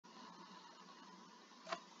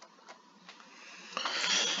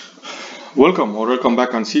Welcome or welcome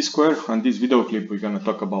back on C-Square. On this video clip we're going to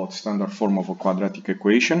talk about standard form of a quadratic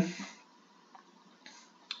equation.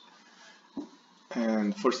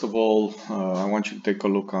 And first of all, I want you to take a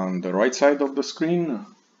look on the right side of the screen.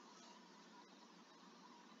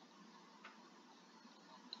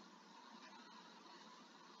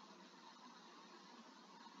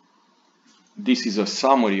 This is a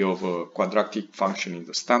summary of a quadratic function in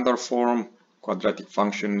the standard form. Quadratic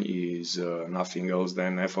function is nothing else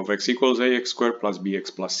than f of x equals ax squared plus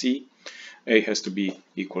bx plus c. A has to be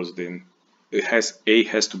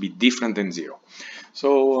different than 0.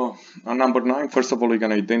 So on number 9, first of all, we're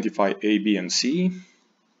going to identify a, b, and c.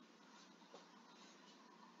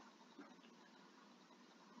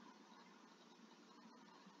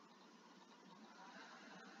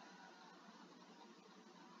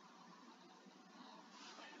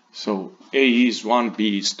 So a is 1,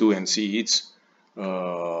 b is 2, and c is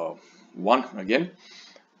 1 again.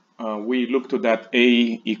 We look to that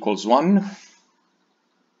a equals 1.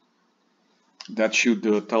 That should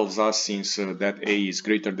tells us, since that a is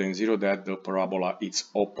greater than 0, that the parabola is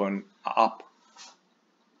open up.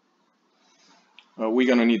 We're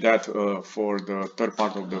going to need that for the third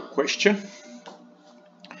part of the question.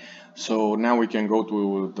 So now we can go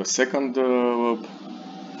to the second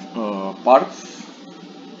part.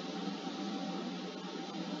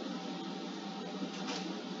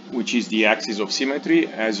 Which is the axis of symmetry.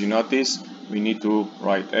 As you notice, we need to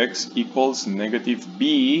write x equals negative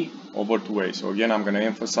b over 2a. So again, I'm going to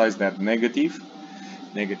emphasize that negative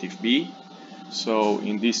b. So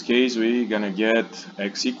in this case, we're going to get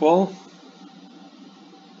x equal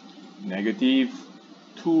negative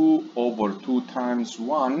 2 over 2 times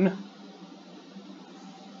 1,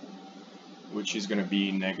 which is going to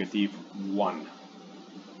be negative 1.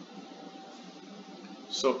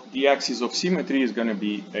 So the axis of symmetry is going to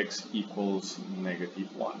be x equals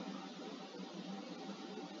negative 1.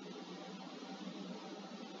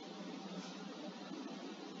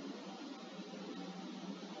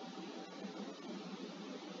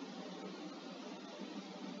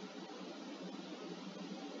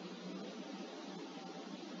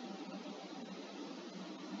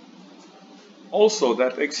 Also,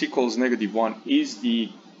 that x equals negative 1 is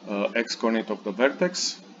the x-coordinate of the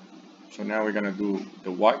vertex. So now we're going to do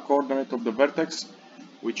the y-coordinate of the vertex,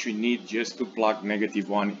 which we need just to plug negative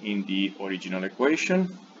 1 in the original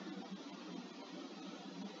equation.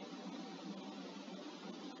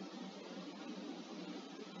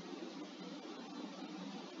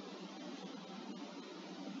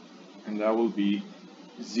 And that will be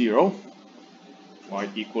 0, y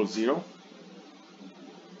equals 0.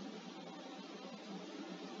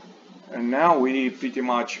 And now we pretty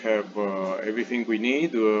much have everything we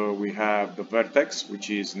need. We have the vertex, which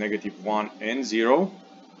is negative 1 and 0.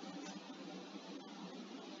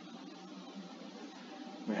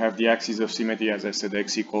 We have the axis of symmetry, as I said,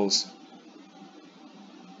 x equals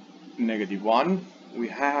negative 1. We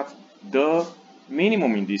have the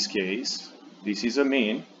minimum in this case. This is a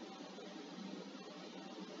mean.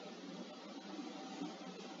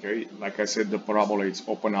 Okay, like I said, the parabola is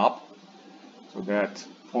open up. So that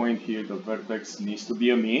point here, the vertex, needs to be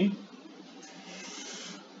a mean.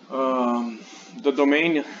 The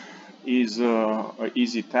domain is an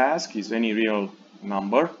easy task, is any real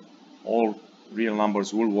number. All real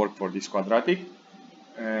numbers will work for this quadratic.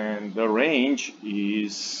 And the range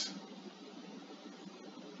is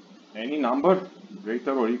any number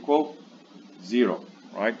greater or equal 0,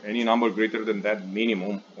 right? Any number greater than that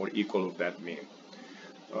minimum or equal of that minimum.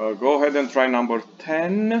 Go ahead and try number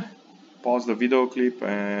 10. Pause the video clip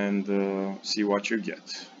and see what you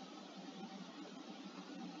get.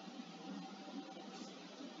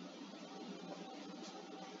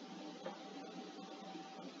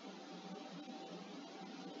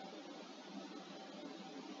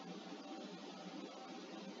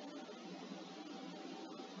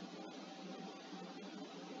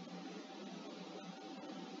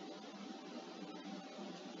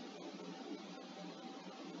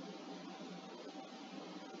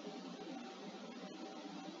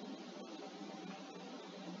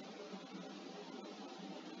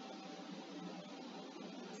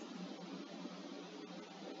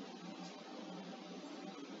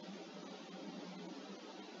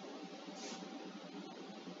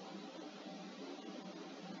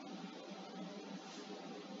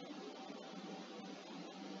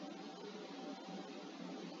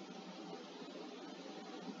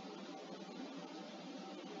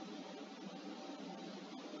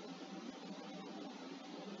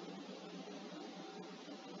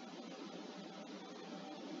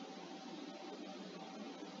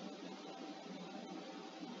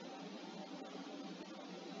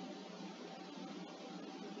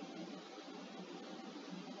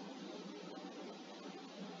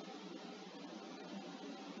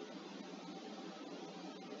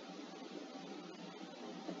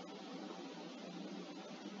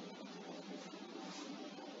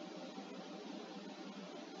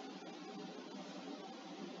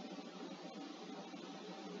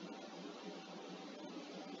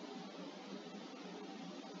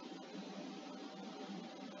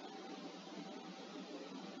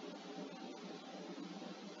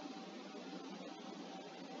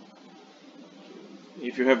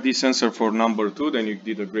 If you have this answer for number 2, then you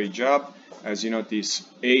did a great job. As you notice,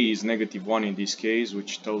 A is -1 in this case,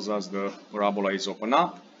 which tells us the parabola is open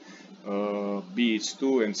up. B is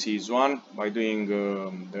 2 and C is 1. By doing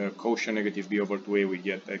the quotient -b over 2a, we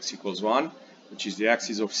get x equals 1, which is the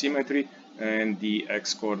axis of symmetry and the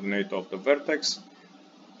x coordinate of the vertex.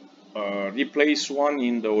 Replace 1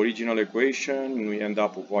 in the original equation, we end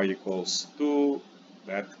up with y equals 2.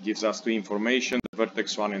 That gives us 2 information, the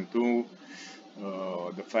vertex 1 and 2.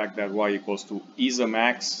 The fact that y equals 2 is a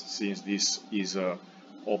max, since this is a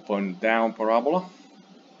open down parabola,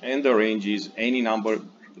 and the range is any number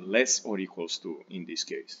less or equals to in this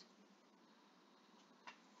case.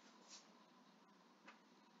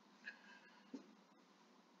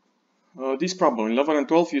 This problem 11 and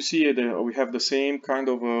 12, you see we have the same kind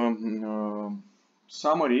of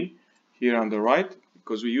summary here on the right,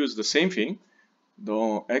 because we use the same thing.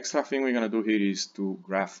 The extra thing we're going to do here is to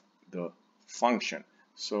graph the function.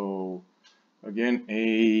 So again,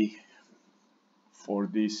 A for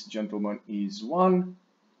this gentleman is 1,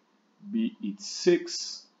 B is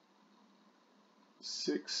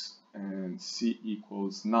 6, and C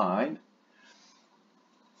equals 9.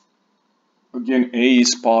 Again, A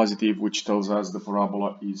is positive, which tells us the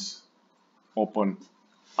parabola is open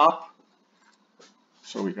up.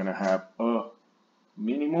 So we're going to have a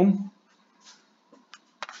minimum.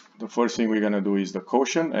 The first thing we're going to do is the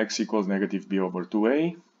quotient, x equals -b over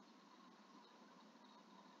 2a.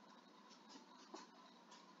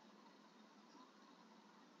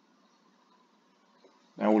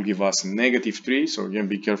 That will give us -3, so again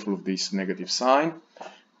be careful of this negative sign.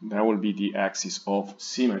 That will be the axis of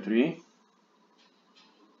symmetry.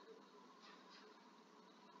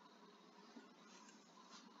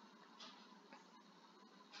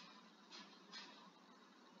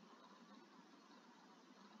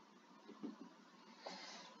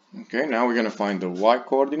 Okay, now we're going to find the y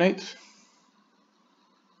coordinate.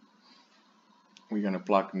 We're going to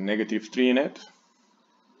plug -3 in it.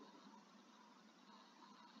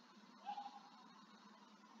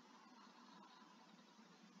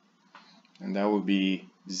 And that will be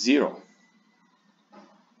 0.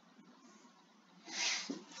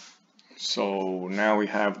 So now we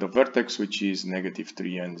have the vertex, which is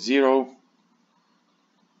 -3 and 0,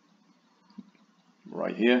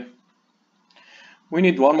 right here. We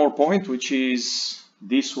need one more point, which is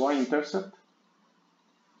this y-intercept,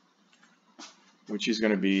 which is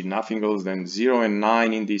going to be nothing else than 0 and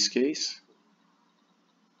 9 in this case.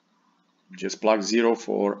 Just plug 0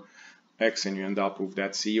 for x and you end up with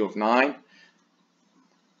that C of 9.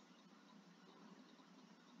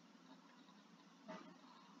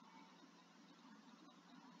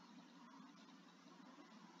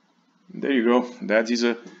 There you go. That is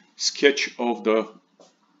a sketch of the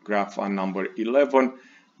graph on number 11.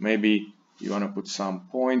 Maybe you want to put some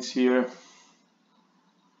points here.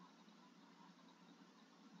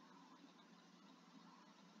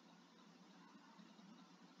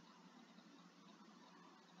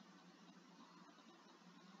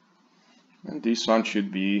 And this one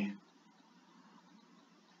should be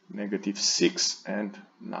 -6 and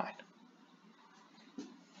 9.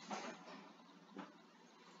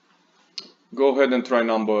 Go ahead and try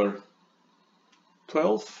number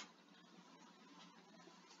 12.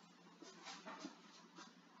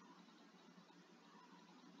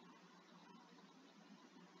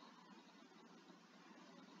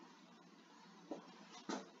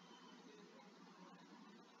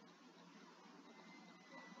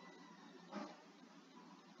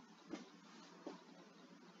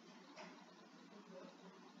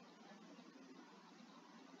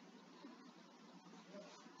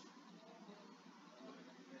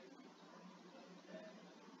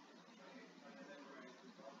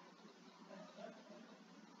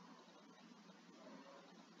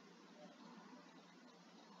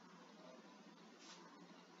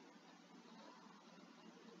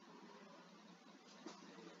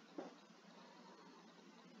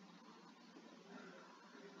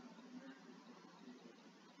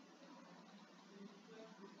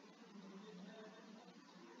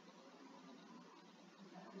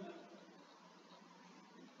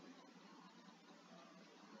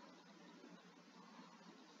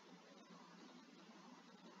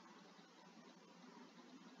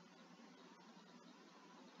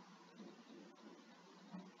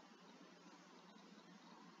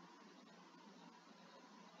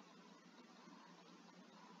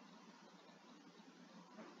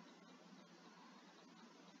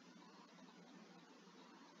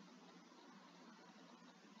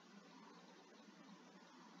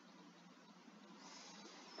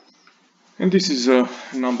 And this is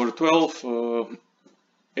number 12.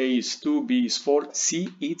 A is 2, B is 4, C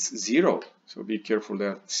it's 0. So be careful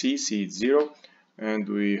that C is 0. And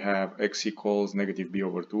we have x equals negative b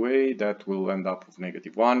over 2a. That will end up with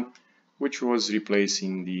negative 1, which was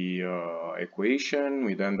replacing the equation.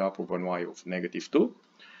 We'd end up with an y of negative 2.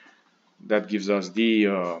 That gives us the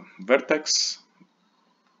vertex.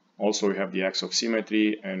 Also, we have the axis of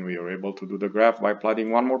symmetry, and we are able to do the graph by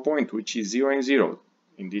plotting one more point, which is 0 and 0.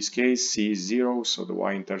 In this case, C is 0, so the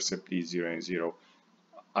y-intercept is 0 and 0.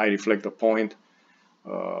 I reflect the point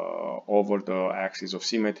over the axis of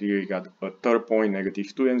symmetry. We got a third point,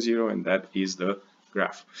 negative 2 and 0, and that is the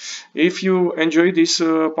graph. If you enjoyed this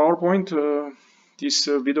PowerPoint, this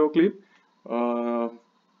video clip,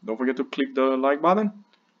 don't forget to click the like button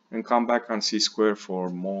and come back on C-Square for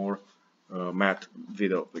more math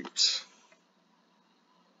video clips.